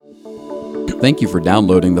Thank you for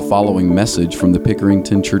downloading the following message from the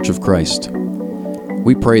Pickerington Church of Christ.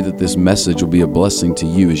 We pray that this message will be a blessing to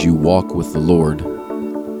you as you walk with the Lord.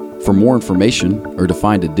 For more information or to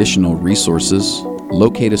find additional resources,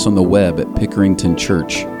 locate us on the web at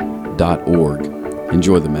pickeringtonchurch.org.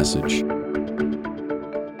 Enjoy the message.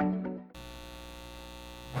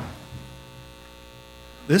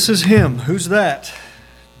 This is Him. Who's that?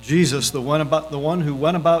 Jesus, the one who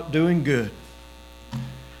went about doing good.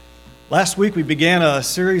 Last week we began a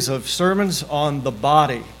series of sermons on the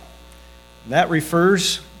body. And that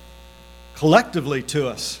refers collectively to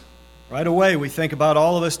us. Right away we think about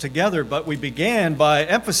all of us together, but we began by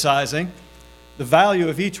emphasizing the value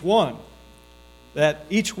of each one. That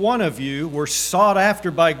each one of you were sought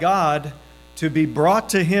after by God to be brought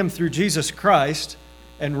to Him through Jesus Christ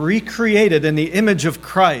and recreated in the image of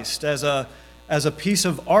Christ as a piece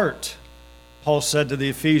of art. Paul said to the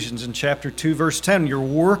Ephesians in chapter 2, verse 10, your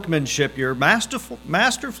workmanship, you're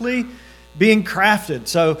masterfully being crafted.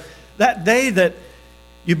 So that day that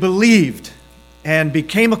you believed and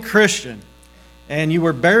became a Christian and you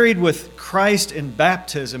were buried with Christ in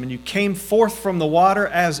baptism and you came forth from the water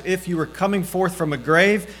as if you were coming forth from a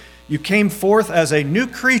grave, you came forth as a new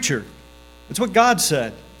creature. That's what God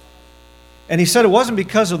said. And He said it wasn't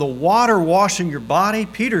because of the water washing your body.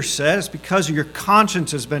 Peter said it's because your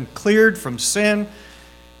conscience has been cleared from sin.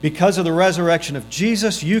 Because of the resurrection of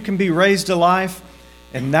Jesus, you can be raised to life.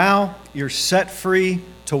 And now you're set free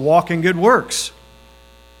to walk in good works.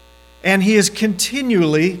 And He is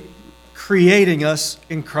continually creating us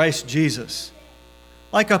in Christ Jesus.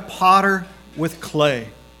 Like a potter with clay.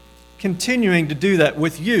 Continuing to do that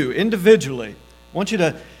with you individually. I want you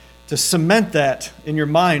to cement that in your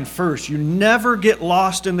mind first. You never get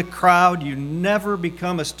lost in the crowd. You never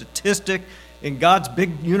become a statistic in God's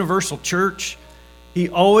big universal church. He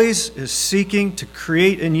always is seeking to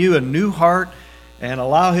create in you a new heart and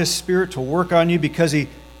allow His Spirit to work on you because He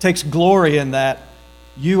takes glory in that.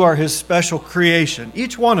 You are His special creation,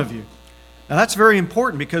 each one of you. Now that's very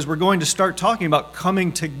important because we're going to start talking about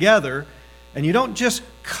coming together. And you don't just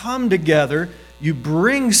come together, you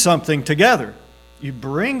bring something together. You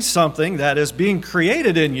bring something that is being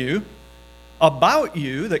created in you, about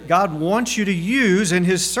you, that God wants you to use in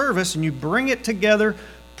His service, and you bring it together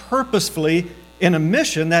purposefully in a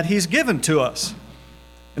mission that He's given to us.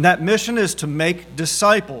 And that mission is to make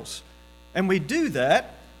disciples. And we do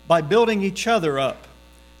that by building each other up.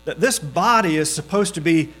 That this body is supposed to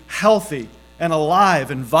be healthy and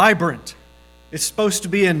alive and vibrant. It's supposed to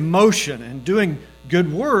be in motion and doing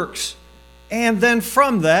good works. And then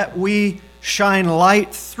from that, we shine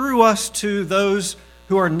light through us to those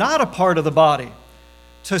who are not a part of the body,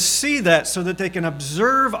 to see that so that they can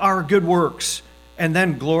observe our good works and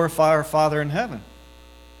then glorify our Father in heaven.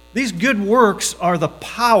 These good works are the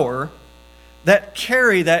power that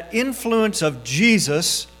carry that influence of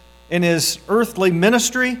Jesus in His earthly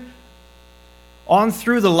ministry on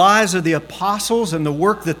through the lives of the apostles and the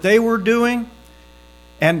work that they were doing,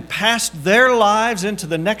 and passed their lives into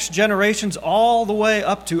the next generations all the way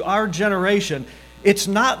up to our generation. It's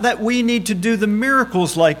not that we need to do the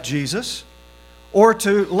miracles like Jesus or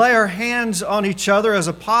to lay our hands on each other as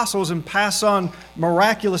apostles and pass on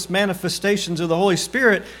miraculous manifestations of the Holy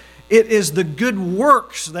Spirit. It is the good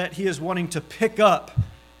works that He is wanting to pick up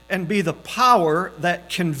and be the power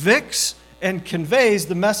that convicts and conveys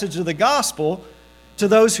the message of the gospel to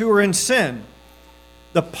those who are in sin.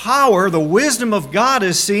 The power, the wisdom of God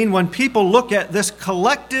is seen when people look at this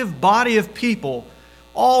collective body of people,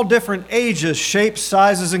 all different ages, shapes,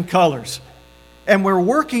 sizes, and colors. And we're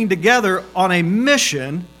working together on a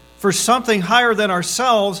mission for something higher than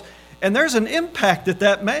ourselves, and there's an impact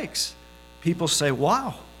that makes. People say,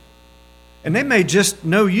 wow. And they may just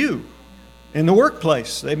know you in the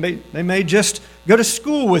workplace. They may just go to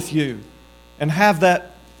school with you and have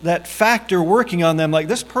that factor working on them, like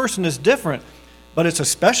this person is different. But it's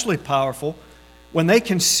especially powerful when they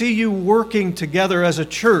can see you working together as a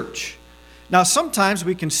church. Now, sometimes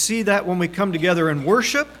we can see that when we come together in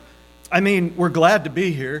worship. I mean, we're glad to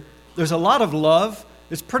be here. There's a lot of love.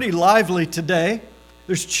 It's pretty lively today.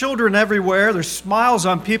 There's children everywhere. There's smiles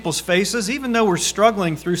on people's faces, even though we're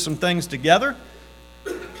struggling through some things together.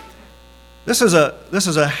 This is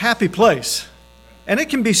a happy place. And it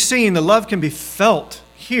can be seen, the love can be felt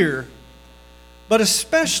here. But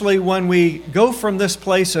especially when we go from this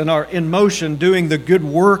place and are in motion doing the good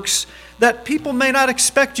works that people may not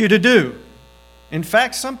expect you to do. In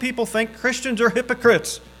fact, some people think Christians are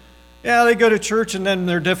hypocrites. Yeah, they go to church and then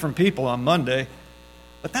they're different people on Monday.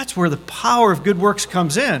 But that's where the power of good works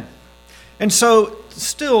comes in. And so,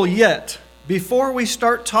 still yet, before we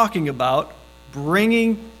start talking about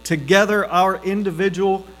bringing together our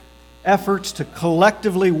individual efforts to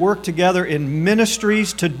collectively work together in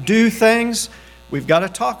ministries to do things, we've got to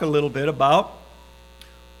talk a little bit about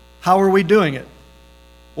how are we doing it?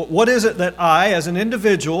 What is it that I, as an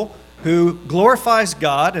individual who glorifies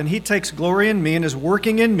God and He takes glory in me and is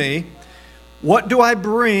working in me, what do I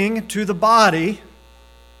bring to the body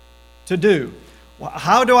to do?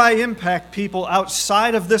 How do I impact people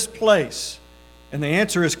outside of this place? And the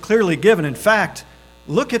answer is clearly given. In fact,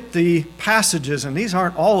 look at the passages, and these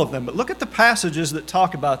aren't all of them, but look at the passages that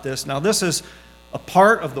talk about this. Now, this is a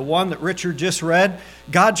part of the one that Richard just read.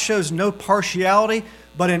 God shows no partiality,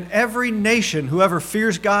 but in every nation, whoever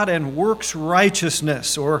fears God and works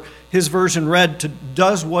righteousness, or his version read,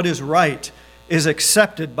 does what is right, is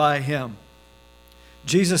accepted by Him.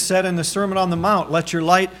 Jesus said in the Sermon on the Mount, "Let your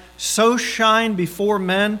light so shine before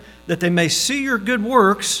men that they may see your good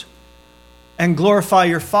works and glorify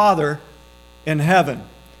your Father in heaven."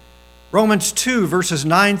 Romans 2, verses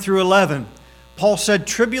 9 through 11. Paul said,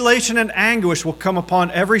 "Tribulation and anguish will come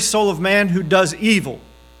upon every soul of man who does evil.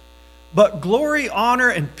 But glory, honor,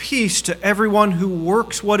 and peace to everyone who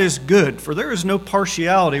works what is good, for there is no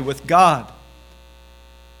partiality with God."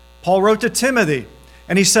 Paul wrote to Timothy,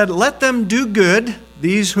 and he said, "Let them do good,"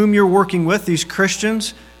 these whom you're working with, these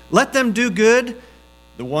Christians, "let them do good,"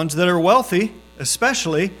 the ones that are wealthy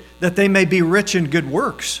especially, "that they may be rich in good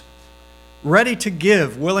works, ready to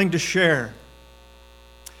give, willing to share."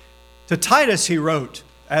 To Titus he wrote,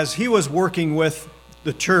 as he was working with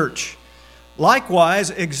the church, "Likewise,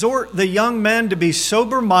 exhort the young men to be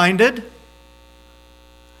sober-minded."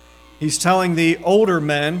 He's telling the older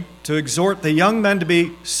men to exhort the young men to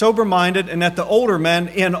be sober-minded, and that the older men,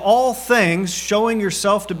 in all things, showing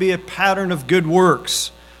yourself to be a pattern of good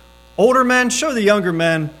works. Older men, show the younger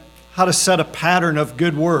men how to set a pattern of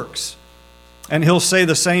good works. And he'll say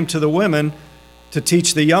the same to the women to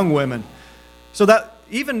teach the young women. So that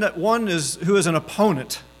even that one who is an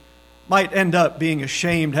opponent might end up being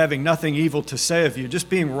ashamed, having nothing evil to say of you, just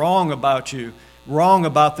being wrong about you, wrong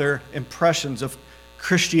about their impressions of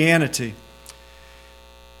Christianity.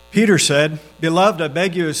 Peter said, "Beloved, I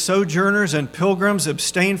beg you as sojourners and pilgrims,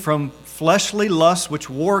 abstain from fleshly lusts which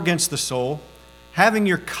war against the soul, having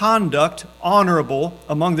your conduct honorable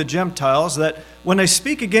among the Gentiles, that when they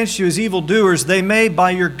speak against you as evildoers, they may,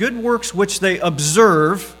 by your good works which they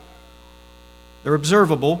observe," they're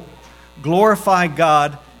observable, "glorify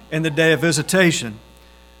God in the day of visitation."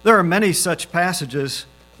 There are many such passages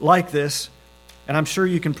like this, and I'm sure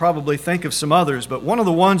you can probably think of some others, but one of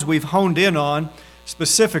the ones we've honed in on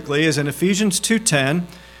specifically is in Ephesians 2:10,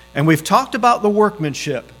 and we've talked about the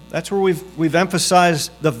workmanship. That's where we've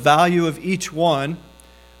emphasized the value of each one.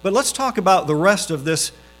 But let's talk about the rest of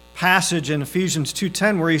this passage in Ephesians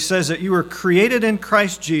 2:10, where he says that you were created in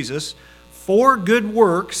Christ Jesus for good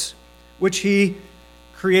works, which He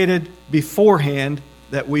created beforehand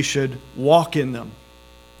that we should walk in them,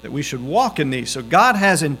 that we should walk in these. So God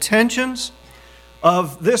has intentions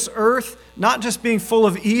of this earth not just being full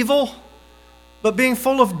of evil, but being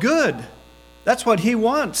full of good. That's what He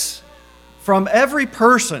wants from every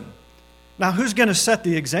person. Now, who's going to set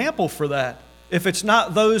the example for that if it's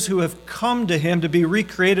not those who have come to Him to be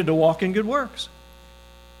recreated to walk in good works?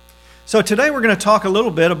 So today we're going to talk a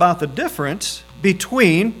little bit about the difference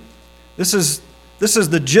between, this is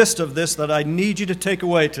the gist of this that I need you to take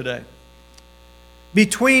away today,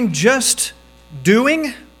 between just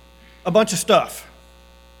doing a bunch of stuff,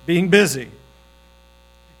 being busy,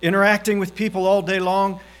 interacting with people all day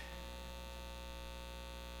long,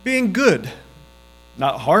 being good,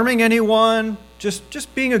 not harming anyone,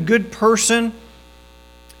 just being a good person,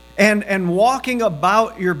 and walking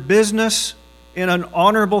about your business in an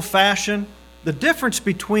honorable fashion. The difference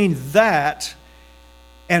between that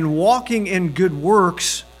and walking in good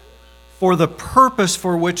works for the purpose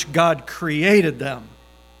for which God created them.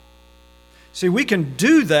 See, we can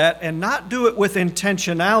do that and not do it with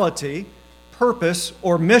intentionality, purpose,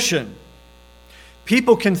 or mission.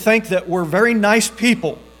 People can think that we're very nice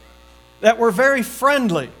people, that we're very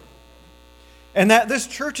friendly, and that this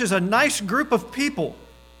church is a nice group of people.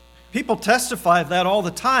 People testify of that all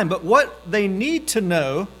the time, but what they need to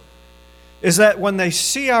know is that when they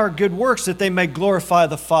see our good works, that they may glorify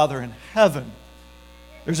the Father in heaven.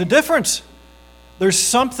 There's a difference. There's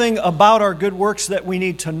something about our good works that we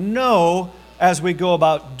need to know as we go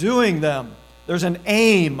about doing them. There's an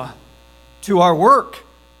aim to our work,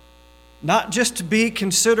 not just to be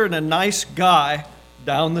considered a nice guy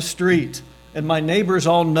down the street, and my neighbors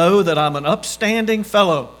all know that I'm an upstanding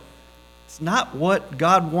fellow. It's not what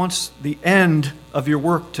God wants the end of your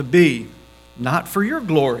work to be, not for your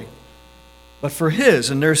glory. but for His.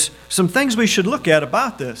 And there's some things we should look at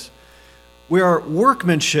about this. We are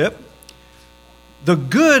workmanship. The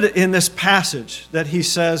good in this passage that he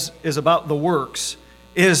says is about the works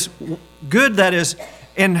is good that is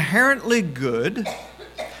inherently good,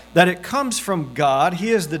 that it comes from God.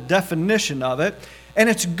 He is the definition of it. And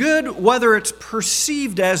it's good whether it's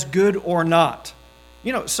perceived as good or not.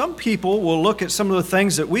 You know, some people will look at some of the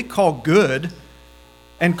things that we call good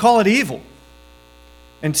and call it evil.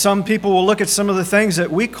 And some people will look at some of the things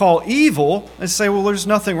that we call evil and say, well, there's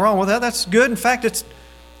nothing wrong with that. That's good. In fact,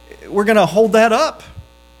 we're going to hold that up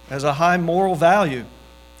as a high moral value.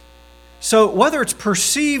 So whether it's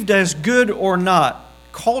perceived as good or not,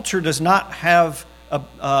 culture does not have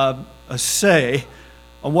a say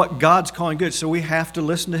on what God's calling good. So we have to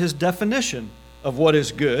listen to His definition of what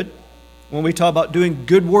is good when we talk about doing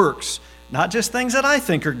good works, not just things that I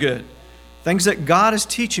think are good, things that God is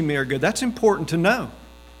teaching me are good. That's important to know.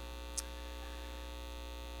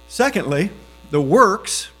 Secondly, the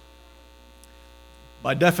works,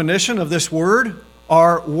 by definition of this word,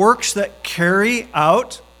 are works that carry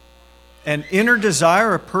out an inner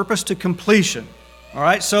desire or purpose to completion. All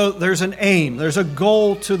right, so there's an aim, there's a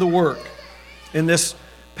goal to the work in this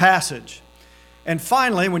passage. And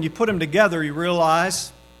finally, when you put them together, you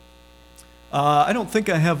realize, I don't think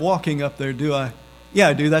I have walking up there, do I? Yeah,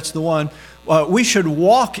 I do, that's the one. We should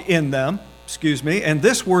walk in them. And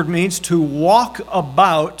this word means to walk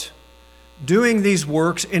about doing these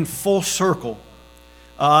works in full circle,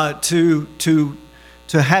 to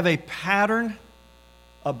have a pattern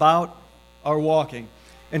about our walking.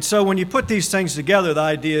 And so when you put these things together, the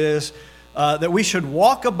idea is that we should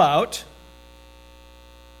walk about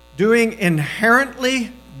doing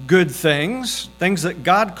inherently good things, things that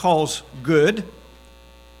God calls good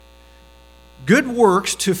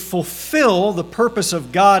works to fulfill the purpose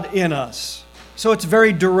of God in us. So it's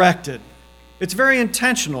very directed. It's very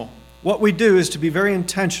intentional. What we do is to be very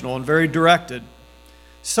intentional and very directed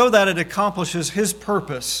so that it accomplishes His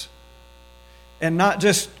purpose and not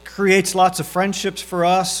just creates lots of friendships for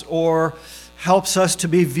us or helps us to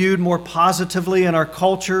be viewed more positively in our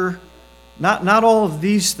culture. Not all of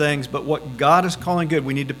these things, but what God is calling good.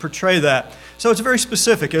 We need to portray that. So it's very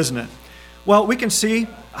specific, isn't it? Well, we can see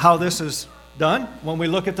how this is done when we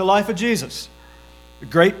look at the life of Jesus. A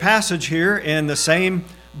great passage here in the same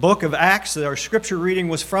book of Acts that our scripture reading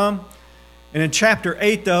was from. And in chapter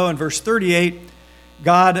 8, though, in verse 38,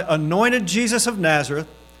 God anointed Jesus of Nazareth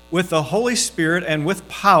with the Holy Spirit and with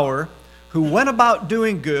power, who went about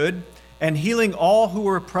doing good and healing all who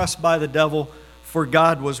were oppressed by the devil, for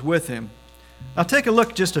God was with him. Now take a look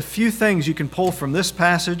at just a few things you can pull from this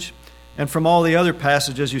passage and from all the other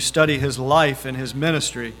passages you study his life and his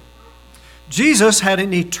ministry. Jesus had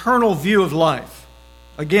an eternal view of life.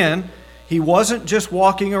 Again, he wasn't just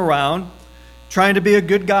walking around trying to be a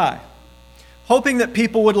good guy, hoping that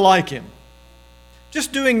people would like him,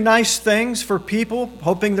 just doing nice things for people,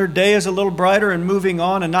 hoping their day is a little brighter and moving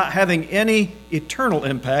on and not having any eternal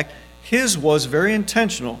impact. His was very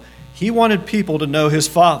intentional. He wanted people to know his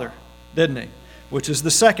Father, didn't he? Which is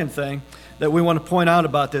the second thing that we want to point out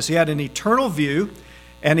about this. He had an eternal view,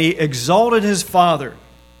 and he exalted his Father.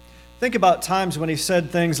 Think about times when he said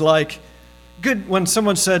things like, when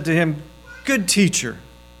someone said to him, "Good teacher."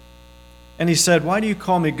 And he said, "Why do you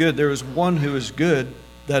call me good? There is one who is good,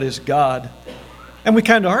 that is God." And we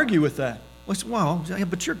kind of argue with that. We say, well, yeah,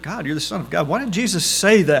 but you're God. You're the Son of God. Why did Jesus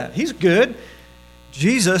say that? He's good.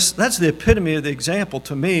 Jesus, that's the epitome of the example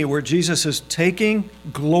to me, where Jesus is taking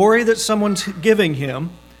glory that someone's giving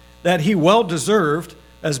him, that he well deserved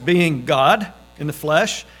as being God in the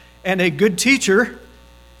flesh, and a good teacher.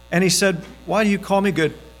 And he said, "Why do you call me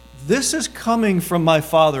good? This is coming from my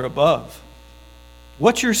Father above.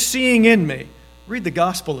 What you're seeing in me," read the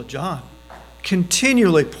Gospel of John,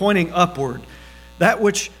 continually pointing upward. That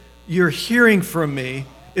which you're hearing from me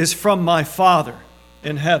is from my Father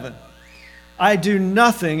in heaven. I do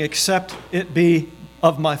nothing except it be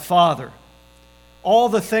of my Father. All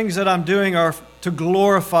the things that I'm doing are to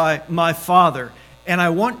glorify my Father, and I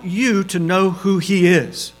want you to know who He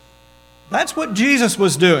is. That's what Jesus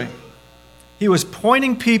was doing. He was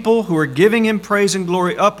pointing people who were giving Him praise and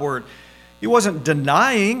glory upward. He wasn't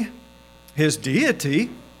denying His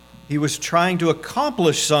deity. He was trying to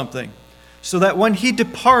accomplish something so that when He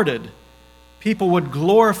departed, people would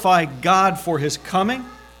glorify God for His coming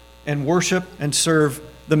and worship and serve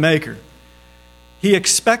the Maker. He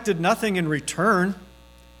expected nothing in return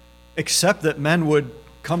except that men would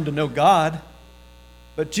come to know God.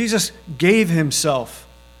 But Jesus gave Himself.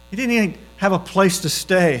 He didn't even have a place to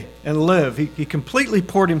stay and live. He completely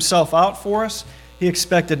poured Himself out for us. He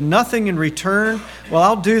expected nothing in return. Well,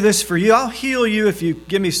 I'll do this for you. I'll heal you if you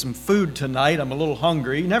give me some food tonight. I'm a little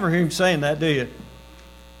hungry. You never hear him saying that, do you?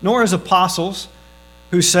 Nor his apostles,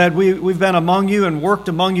 who said, we've been among you and worked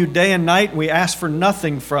among you day and night, and we ask for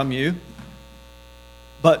nothing from you.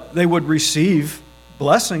 But they would receive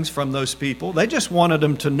blessings from those people. They just wanted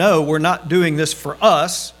them to know we're not doing this for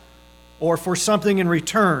us or for something in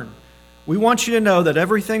return. We want you to know that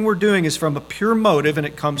everything we're doing is from a pure motive and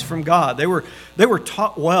it comes from God. They were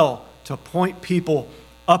taught well to point people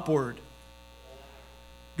upward.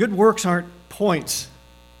 Good works aren't points.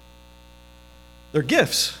 They're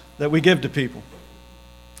gifts that we give to people.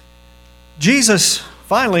 Jesus,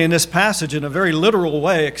 finally, in this passage, in a very literal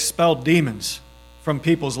way, expelled demons from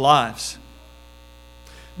people's lives.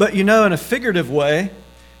 But in a figurative way,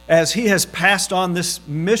 as he has passed on this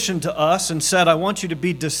mission to us and said, I want you to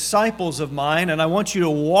be disciples of mine, and I want you to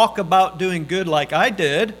walk about doing good like I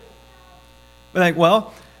did, we think,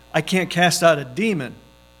 well, I can't cast out a demon.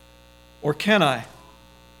 Or can I?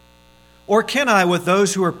 Or can I with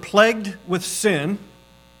those who are plagued with sin,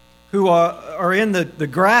 who are in the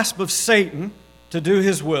grasp of Satan to do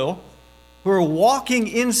his will, who are walking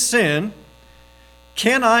in sin,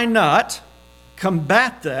 can I not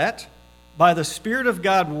combat that by the Spirit of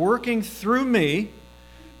God working through me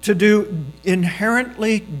to do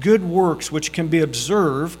inherently good works which can be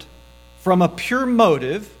observed from a pure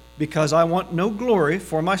motive, because I want no glory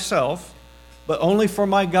for myself, but only for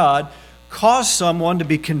my God, cause someone to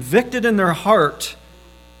be convicted in their heart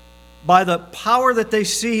by the power that they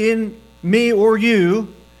see in me or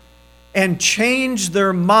you, and change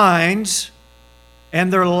their minds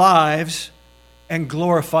and their lives and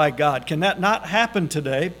glorify God? Can that not happen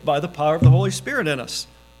today by the power of the Holy Spirit in us?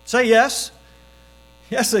 Say yes.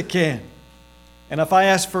 Yes, it can. And if I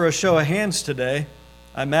asked for a show of hands today,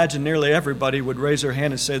 I imagine nearly everybody would raise their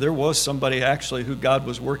hand and say, there was somebody actually who God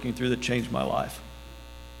was working through that changed my life.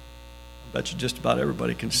 I bet you just about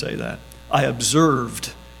everybody can say that. I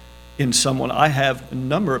observed in someone. I have a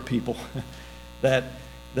number of people that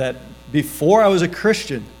before I was a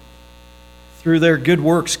Christian, through their good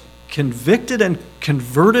works, convicted and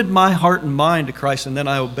converted my heart and mind to Christ, and then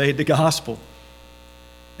I obeyed the gospel.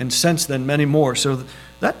 And since then, many more. So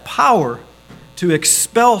that power to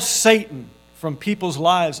expel Satan from people's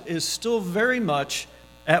lives is still very much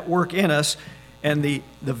at work in us, and the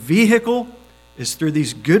vehicle is through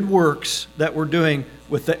these good works that we're doing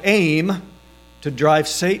with the aim to drive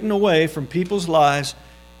Satan away from people's lives,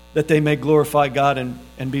 that they may glorify God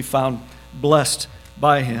and be found blessed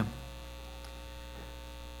by Him.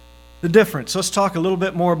 The difference. Let's talk a little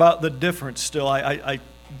bit more about the difference still. I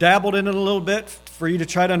dabbled in it a little bit for you to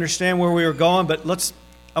try to understand where we were going, but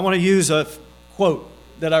I want to use a quote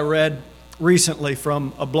that I read recently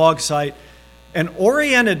from a blog site. An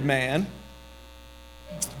oriented man,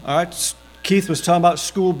 all right, Keith was talking about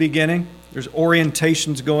school beginning. There's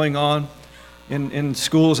orientations going on in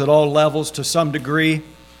schools at all levels to some degree.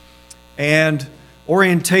 And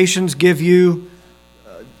orientations give you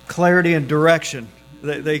clarity and direction.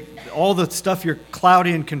 They all the stuff you're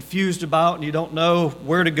cloudy and confused about and you don't know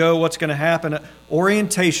where to go, what's going to happen.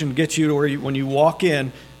 Orientation gets you to where when you walk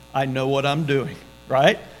in, I know what I'm doing,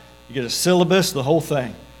 right? You get a syllabus, the whole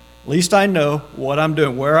thing. At least I know what I'm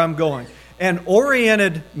doing, where I'm going. An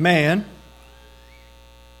oriented man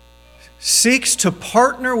seeks to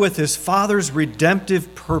partner with his Father's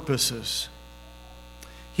redemptive purposes.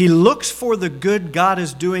 He looks for the good God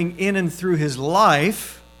is doing in and through his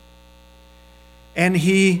life, and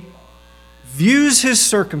he views his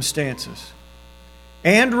circumstances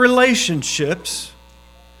and relationships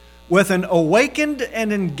with an awakened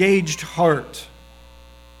and engaged heart.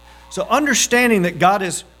 So understanding that God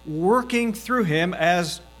is working through him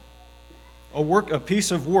as a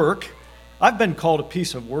piece of work. I've been called a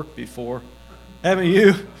piece of work before, haven't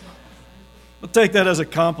you? I'll take that as a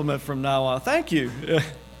compliment from now on. Thank you.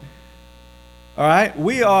 All right,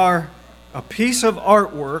 we are a piece of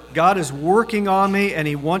artwork. God is working on me, and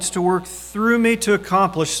He wants to work through me to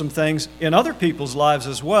accomplish some things in other people's lives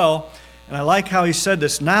as well. And I like how he said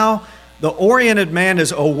this. Now, the oriented man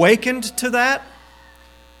is awakened to that,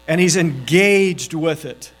 and he's engaged with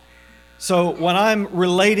it. So when I'm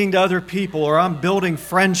relating to other people, or I'm building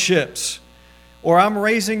friendships, or I'm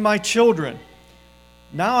raising my children,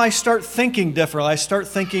 now I start thinking differently. I start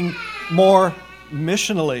thinking more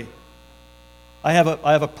missionally. I have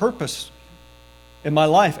a purpose in my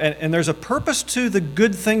life, and there's a purpose to the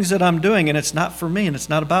good things that I'm doing, and it's not for me, and it's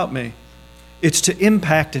not about me. It's to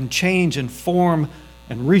impact and change and form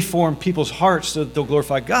and reform people's hearts so that they'll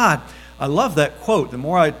glorify God. I love that quote. The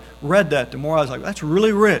more I read that, the more I was like, that's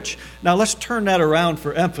really rich. Now let's turn that around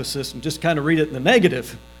for emphasis and just kind of read it in the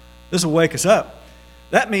negative. This will wake us up.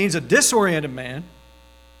 That means a disoriented man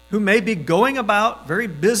who may be going about very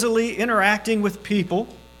busily interacting with people,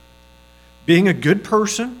 being a good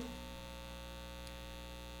person.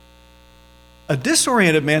 A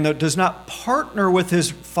disoriented man, though, does not partner with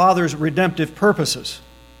his Father's redemptive purposes.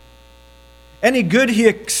 Any good he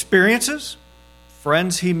experiences,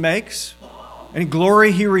 friends he makes, any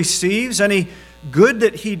glory he receives, any good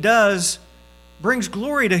that he does brings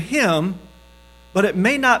glory to him, but it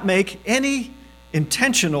may not make any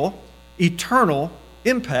intentional, eternal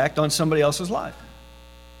impact on somebody else's life.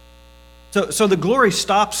 So the glory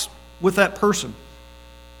stops with that person.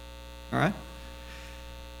 All right?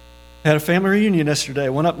 I had a family reunion yesterday.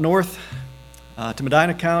 Went up north to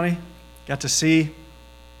Medina County. Got to see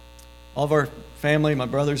all of our family. My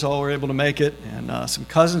brothers all were able to make it. And some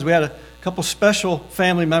cousins. We had a couple special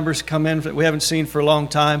family members come in that we haven't seen for a long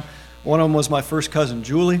time. One of them was my first cousin,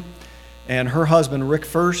 Julie, and her husband, Rick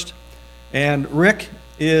First. And Rick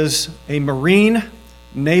is a Marine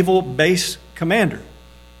naval base commander.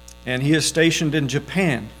 And he is stationed in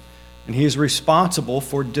Japan. And he is responsible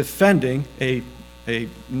for defending a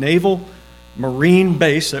naval Marine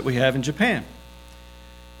base that we have in Japan.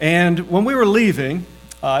 And when we were leaving,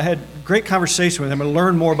 I had great conversation with him and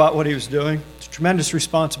learned more about what he was doing. It's a tremendous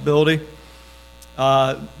responsibility.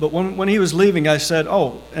 But when he was leaving, I said,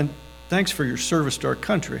 "Oh, and thanks for your service to our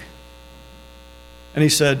country." And he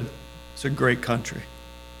said, "It's a great country."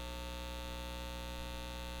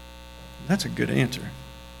 That's a good answer.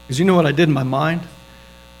 Because you know what I did in my mind?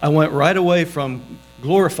 I went right away from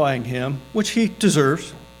glorifying him, which he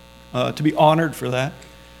deserves, to be honored for that.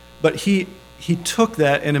 But he took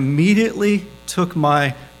that and immediately took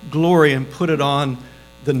my glory and put it on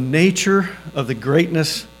the nature of the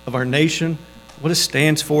greatness of our nation, what it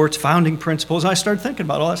stands for, its founding principles. I started thinking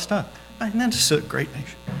about all that stuff. And then it's a great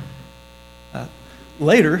nation.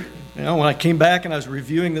 Later, when I came back and I was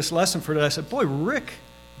reviewing this lesson for today, I said, boy, Rick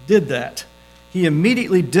did that. He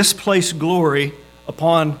immediately displaced glory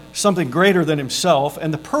upon something greater than himself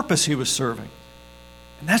and the purpose he was serving.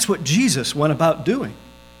 And that's what Jesus went about doing.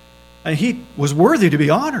 And he was worthy to be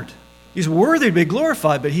honored. He's worthy to be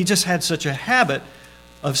glorified, but he just had such a habit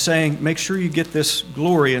of saying, make sure you get this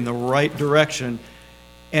glory in the right direction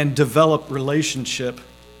and develop relationship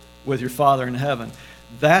with your Father in heaven.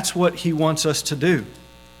 That's what he wants us to do.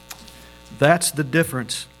 That's the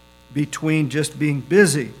difference between just being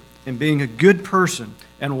busy and being a good person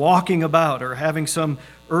and walking about or having some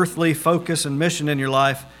earthly focus and mission in your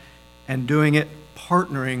life and doing it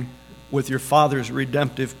partnering with your Father's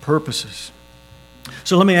redemptive purposes.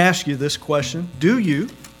 So let me ask you this question. Do you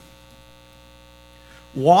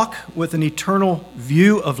walk with an eternal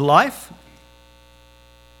view of life?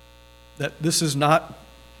 That this is not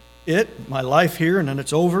it, my life here, and then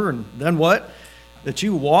it's over, and then what? That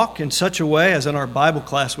you walk in such a way, as in our Bible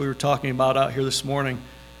class we were talking about out here this morning,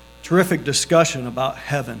 terrific discussion about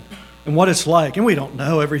heaven and what it's like. And we don't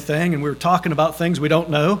know everything, and we were talking about things we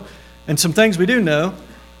don't know and some things we do know.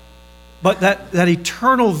 But that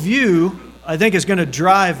eternal view, I think, is going to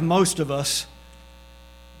drive most of us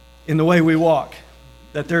in the way we walk.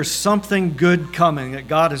 That there's something good coming that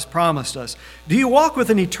God has promised us. Do you walk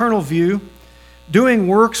with an eternal view, doing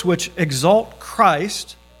works which exalt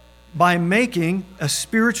Christ by making a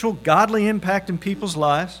spiritual, godly impact in people's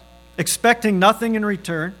lives, expecting nothing in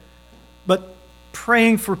return, but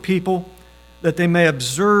praying for people that they may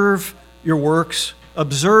observe your works,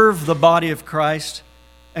 observe the body of Christ,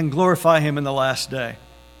 and glorify him in the last day?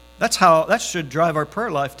 That should drive our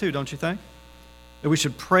prayer life too, don't you think? That we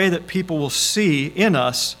should pray that people will see in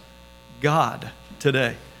us God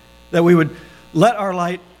today. That we would let our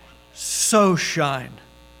light so shine.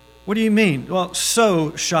 What do you mean? Well,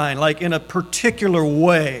 so shine, like in a particular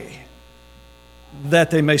way,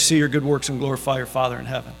 that they may see your good works and glorify your Father in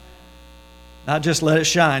heaven. Not just let it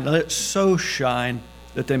shine, let it so shine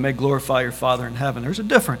that they may glorify your Father in heaven. There's a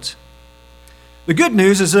difference. The good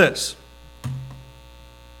news is this.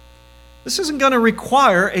 This isn't going to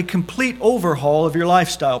require a complete overhaul of your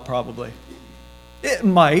lifestyle, probably. It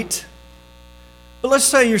might. But let's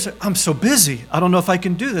say you're saying, I'm so busy, I don't know if I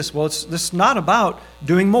can do this. Well, this is not about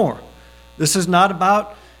doing more. This is not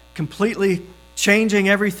about completely changing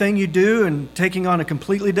everything you do and taking on a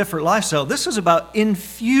completely different lifestyle. This is about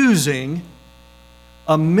infusing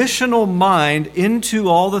a missional mind into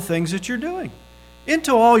all the things that you're doing,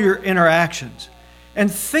 into all your interactions,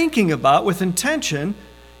 and thinking about, with intention,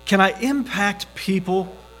 can I impact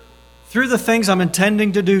people through the things I'm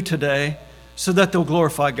intending to do today so that they'll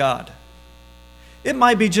glorify God? It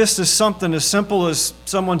might be just as something as simple as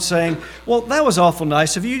someone saying, well, that was awful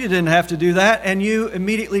nice of you. You didn't have to do that. And you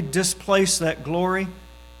immediately displace that glory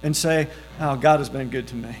and say, oh, God has been good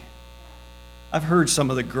to me. I've heard some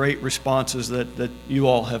of the great responses that you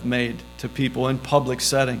all have made to people in public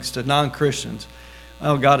settings, to non-Christians.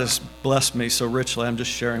 Oh, God has blessed me so richly, I'm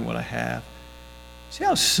just sharing what I have. See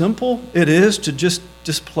how simple it is to just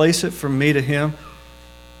displace it from me to Him?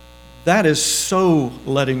 That is so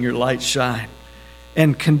letting your light shine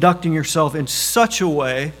and conducting yourself in such a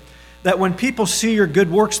way that when people see your good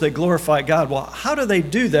works, they glorify God. Well, how do they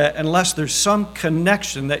do that unless there's some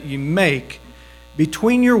connection that you make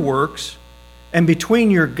between your works and between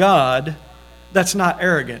your God that's not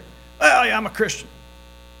arrogant? Well, yeah, I'm a Christian.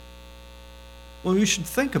 Well, you should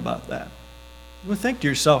think about that. You think to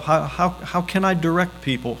yourself, how can I direct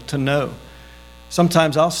people to know?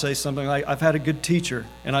 Sometimes I'll say something like, I've had a good teacher,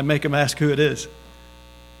 and I make them ask who it is.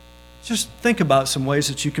 Just think about some ways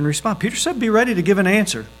that you can respond. Peter said, be ready to give an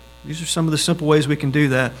answer. These are some of the simple ways we can do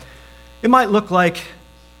that. It might look like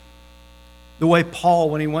the way Paul,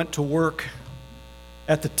 when he went to work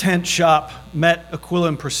at the tent shop, met Aquila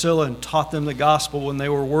and Priscilla and taught them the gospel when they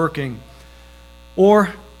were working.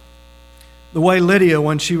 Or the way Lydia,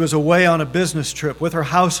 when she was away on a business trip with her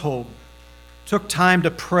household, took time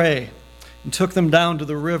to pray and took them down to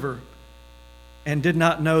the river and did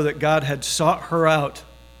not know that God had sought her out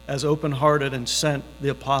as open-hearted and sent the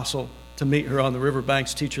apostle to meet her on the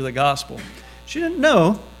riverbanks, teach her the gospel. She didn't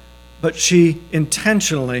know, but she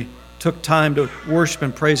intentionally took time to worship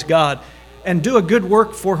and praise God and do a good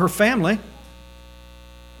work for her family.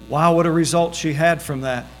 Wow, what a result she had from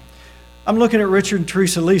that. I'm looking at Richard and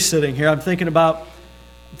Teresa Lee sitting here. I'm thinking about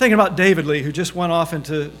David Lee, who just went off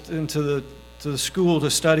into the school to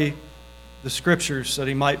study the scriptures that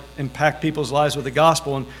he might impact people's lives with the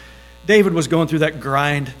gospel. And David was going through that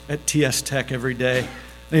grind at TS Tech every day.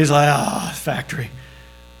 And he's like, factory.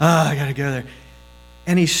 I got to go there.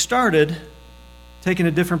 And he started taking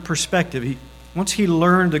a different perspective. Once he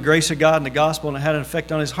learned the grace of God and the gospel and it had an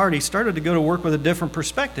effect on his heart, he started to go to work with a different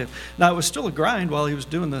perspective. Now, it was still a grind while he was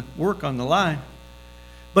doing the work on the line.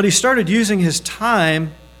 But he started using his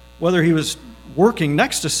time, whether he was working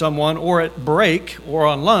next to someone or at break or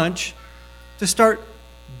on lunch, to start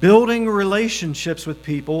building relationships with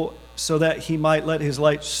people so that he might let his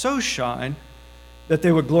light so shine that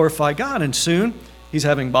they would glorify God. And soon, he's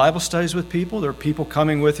having Bible studies with people. There are people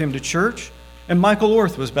coming with him to church. And Michael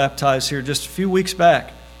Orth was baptized here just a few weeks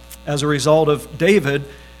back as a result of David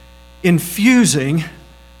infusing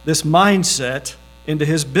this mindset into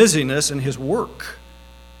his busyness and his work.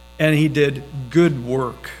 And he did good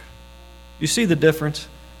work. You see the difference?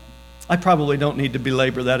 I probably don't need to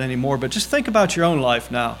belabor that anymore, but just think about your own life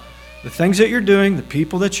now. The things that you're doing, the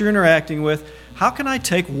people that you're interacting with. How can I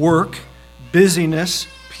take work, busyness,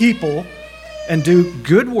 people, and do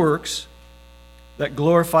good works that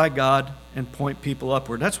glorify God and point people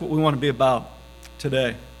upward? That's what we want to be about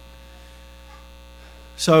today.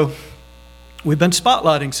 So, we've been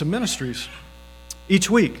spotlighting some ministries each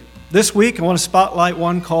week. This week, I want to spotlight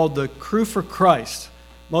one called the Crew for Christ.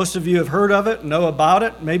 Most of you have heard of it, know about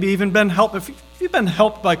it, maybe even been helped. If you've been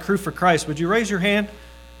helped by Crew for Christ, would you raise your hand?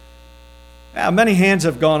 Yeah, many hands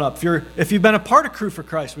have gone up. If you've been a part of Crew for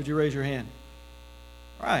Christ, would you raise your hand?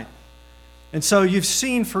 All right. And so you've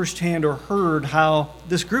seen firsthand or heard how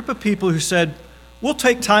this group of people who said, we'll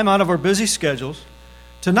take time out of our busy schedules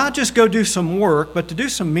to not just go do some work, but to do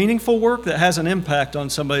some meaningful work that has an impact on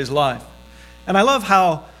somebody's life. And I love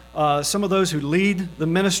how some of those who lead the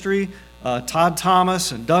ministry, Todd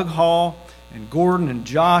Thomas and Doug Hall and Gordon and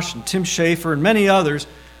Josh and Tim Schaefer and many others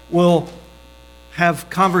will have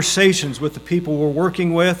conversations with the people we're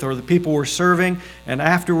working with or the people we're serving, and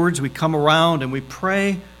afterwards we come around and we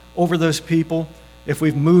pray over those people. If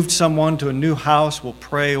we've moved someone to a new house, we'll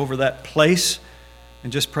pray over that place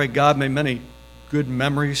and just pray, God, may many good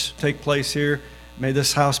memories take place here. May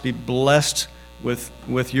this house be blessed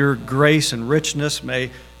with your grace and richness.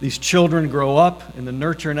 May these children grow up in the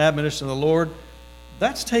nurture and admonition of the Lord.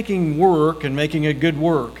 That's taking work and making a good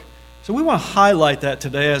work. So we want to highlight that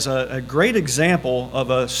today as a great example of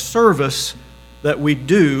a service that we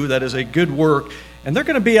do that is a good work. And they're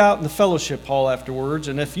going to be out in the fellowship hall afterwards.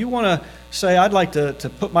 And if you want to say, I'd like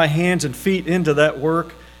to put my hands and feet into that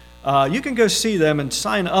work, you can go see them and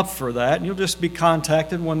sign up for that. And you'll just be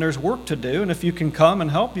contacted when there's work to do. And if you can come and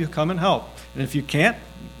help, you come and help. And if you can't,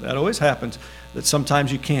 that always happens, that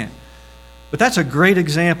sometimes you can't. But that's a great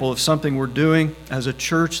example of something we're doing as a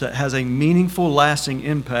church that has a meaningful, lasting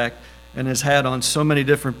impact and has had on so many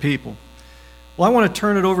different people. Well, I want to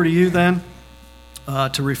turn it over to you then.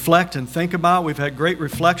 to reflect and think about. We've had great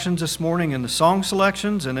reflections this morning in the song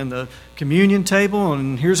selections and in the communion table.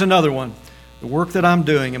 And here's another one. The work that I'm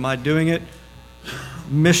doing, am I doing it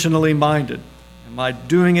missionally minded? Am I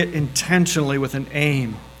doing it intentionally with an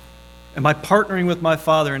aim? Am I partnering with my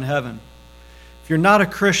Father in heaven? If you're not a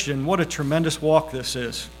Christian, what a tremendous walk this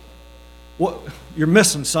is. You're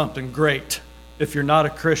missing something great if you're not a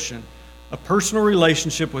Christian. A personal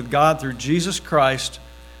relationship with God through Jesus Christ,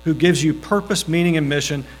 who gives you purpose, meaning, and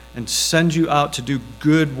mission, and sends you out to do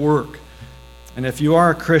good work. And if you are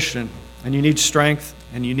a Christian and you need strength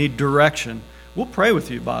and you need direction, we'll pray with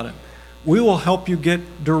you about it. We will help you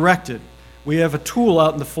get directed. We have a tool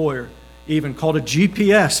out in the foyer, even called a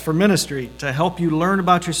GPS for ministry, to help you learn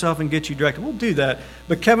about yourself and get you directed. We'll do that.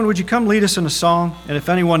 But Kevin, would you come lead us in a song? And if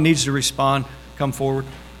anyone needs to respond, come forward.